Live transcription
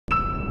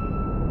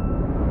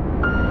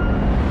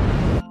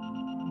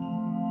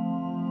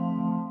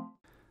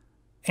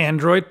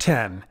Android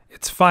 10.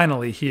 It's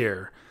finally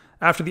here.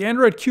 After the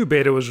Android Q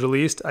beta was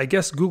released, I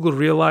guess Google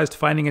realized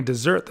finding a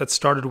dessert that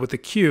started with a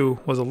Q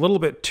was a little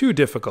bit too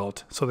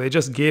difficult, so they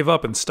just gave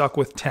up and stuck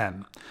with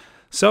 10.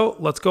 So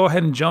let's go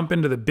ahead and jump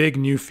into the big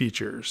new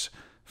features.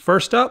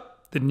 First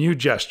up, the new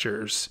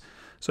gestures.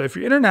 So if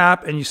you're in an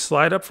app and you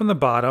slide up from the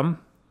bottom,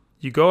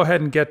 you go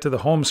ahead and get to the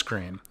home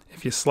screen.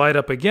 If you slide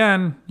up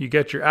again, you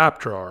get your app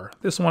drawer.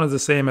 This one is the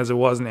same as it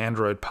was in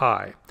Android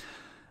Pie.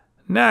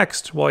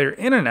 Next, while you're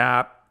in an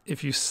app,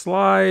 if you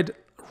slide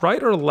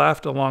right or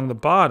left along the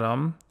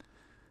bottom,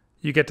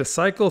 you get to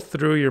cycle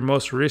through your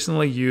most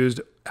recently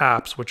used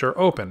apps which are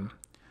open.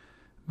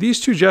 These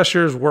two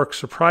gestures work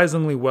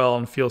surprisingly well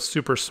and feel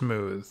super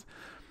smooth.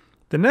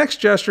 The next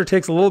gesture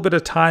takes a little bit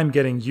of time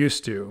getting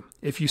used to.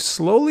 If you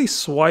slowly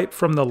swipe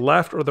from the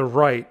left or the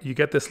right, you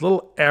get this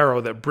little arrow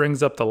that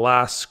brings up the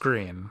last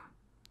screen.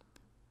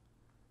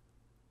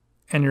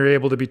 And you're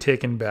able to be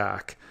taken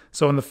back.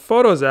 So in the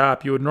Photos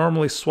app, you would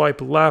normally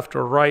swipe left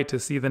or right to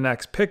see the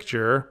next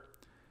picture.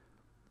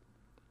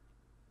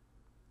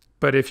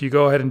 But if you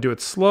go ahead and do it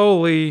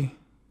slowly,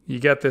 you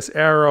get this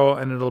arrow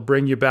and it'll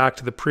bring you back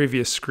to the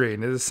previous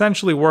screen. It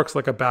essentially works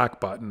like a back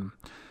button.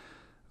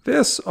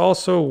 This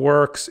also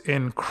works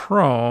in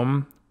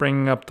Chrome,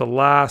 bringing up the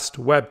last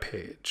web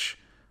page.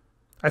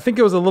 I think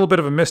it was a little bit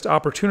of a missed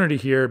opportunity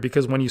here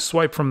because when you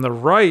swipe from the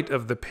right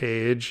of the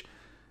page,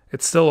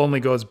 it still only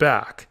goes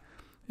back.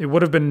 It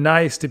would have been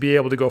nice to be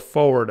able to go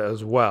forward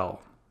as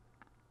well.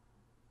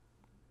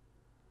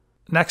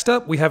 Next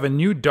up, we have a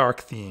new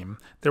dark theme.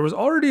 There was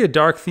already a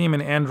dark theme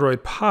in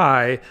Android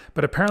Pie,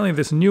 but apparently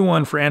this new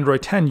one for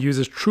Android 10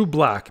 uses true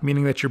black,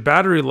 meaning that your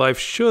battery life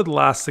should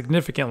last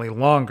significantly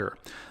longer.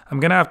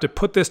 I'm going to have to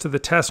put this to the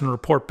test and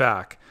report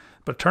back,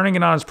 but turning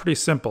it on is pretty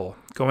simple.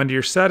 Go into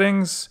your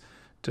settings,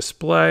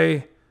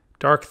 display,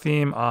 dark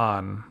theme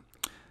on.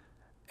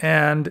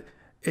 And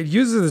it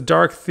uses the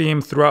dark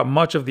theme throughout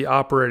much of the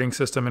operating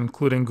system,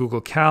 including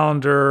Google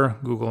Calendar,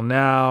 Google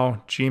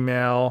Now,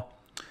 Gmail.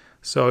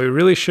 So you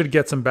really should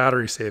get some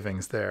battery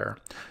savings there.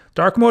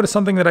 Dark mode is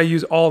something that I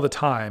use all the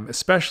time,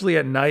 especially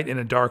at night in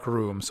a dark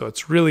room, so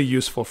it's really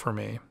useful for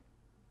me.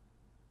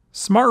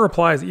 Smart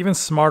Reply is even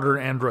smarter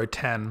in Android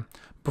 10.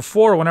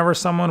 Before, whenever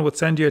someone would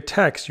send you a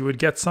text, you would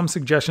get some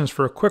suggestions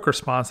for a quick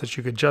response that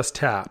you could just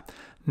tap.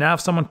 Now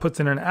if someone puts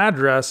in an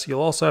address,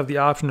 you'll also have the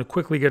option to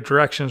quickly get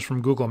directions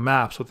from Google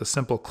Maps with a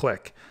simple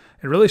click.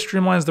 It really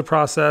streamlines the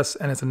process,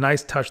 and it's a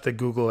nice touch that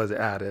Google has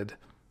added.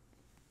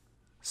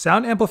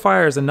 Sound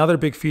Amplifier is another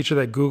big feature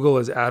that Google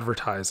is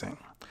advertising.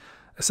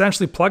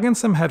 Essentially, plug in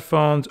some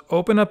headphones,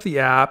 open up the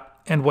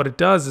app, and what it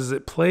does is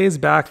it plays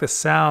back the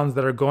sounds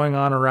that are going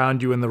on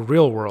around you in the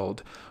real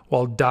world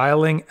while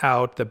dialing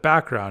out the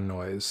background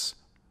noise.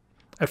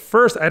 At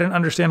first, I didn't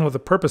understand what the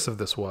purpose of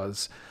this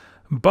was.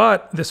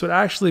 But this would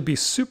actually be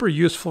super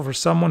useful for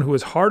someone who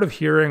is hard of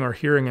hearing or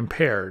hearing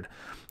impaired.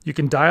 You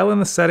can dial in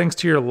the settings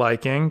to your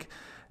liking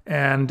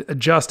and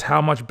adjust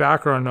how much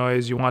background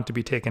noise you want to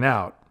be taken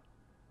out.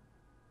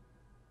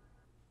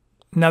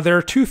 Now there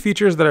are two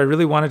features that I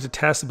really wanted to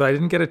test, but I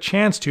didn't get a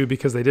chance to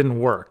because they didn't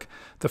work.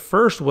 The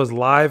first was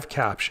live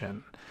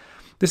caption.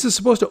 This is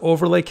supposed to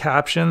overlay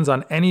captions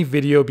on any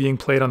video being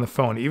played on the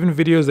phone, even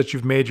videos that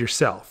you've made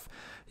yourself.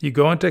 You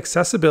go into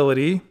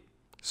accessibility,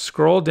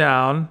 scroll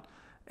down,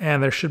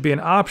 and there should be an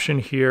option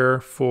here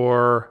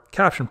for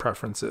caption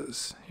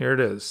preferences. Here it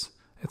is.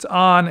 It's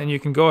on, and you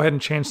can go ahead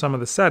and change some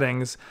of the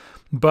settings,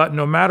 but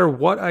no matter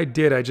what I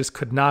did, I just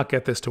could not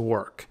get this to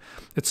work.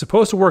 It's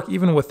supposed to work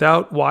even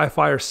without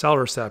Wi-Fi or cell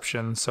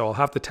reception, so I'll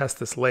have to test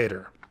this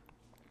later.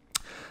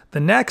 The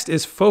next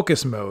is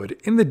focus mode.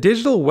 In the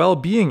Digital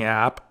Wellbeing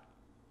app,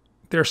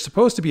 there's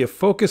supposed to be a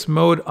focus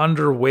mode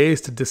under ways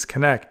to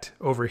disconnect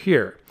over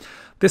here.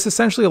 This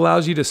essentially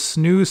allows you to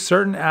snooze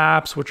certain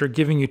apps which are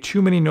giving you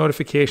too many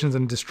notifications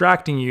and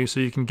distracting you so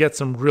you can get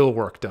some real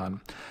work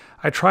done.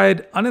 I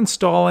tried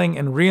uninstalling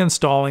and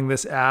reinstalling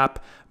this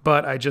app,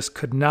 but I just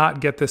could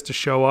not get this to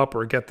show up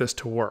or get this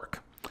to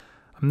work.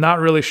 I'm not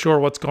really sure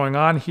what's going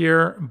on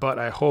here, but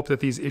I hope that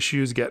these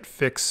issues get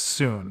fixed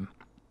soon.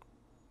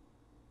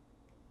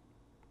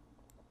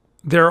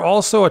 There are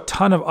also a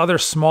ton of other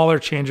smaller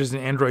changes in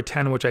Android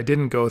 10 which I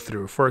didn't go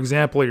through. For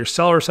example, your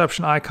cell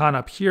reception icon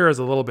up here is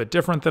a little bit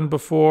different than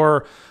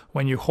before.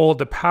 When you hold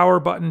the power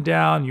button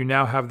down, you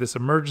now have this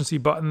emergency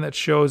button that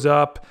shows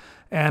up,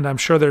 and I'm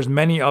sure there's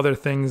many other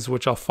things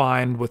which I'll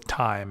find with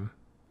time.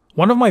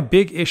 One of my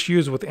big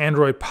issues with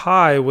Android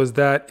Pie was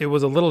that it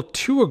was a little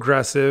too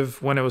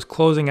aggressive when it was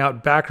closing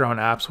out background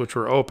apps which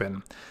were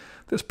open.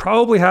 This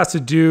probably has to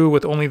do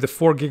with only the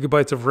 4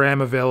 GB of RAM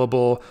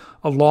available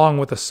along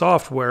with the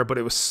software, but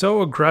it was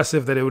so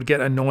aggressive that it would get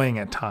annoying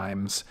at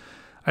times.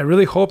 I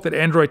really hope that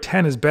Android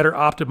 10 is better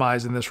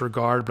optimized in this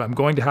regard, but I'm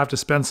going to have to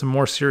spend some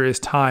more serious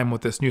time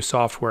with this new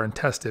software and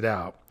test it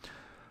out.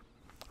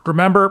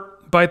 Remember,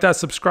 bite that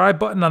subscribe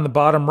button on the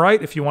bottom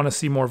right if you want to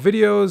see more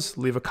videos,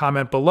 leave a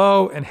comment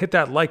below, and hit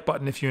that like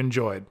button if you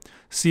enjoyed.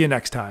 See you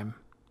next time.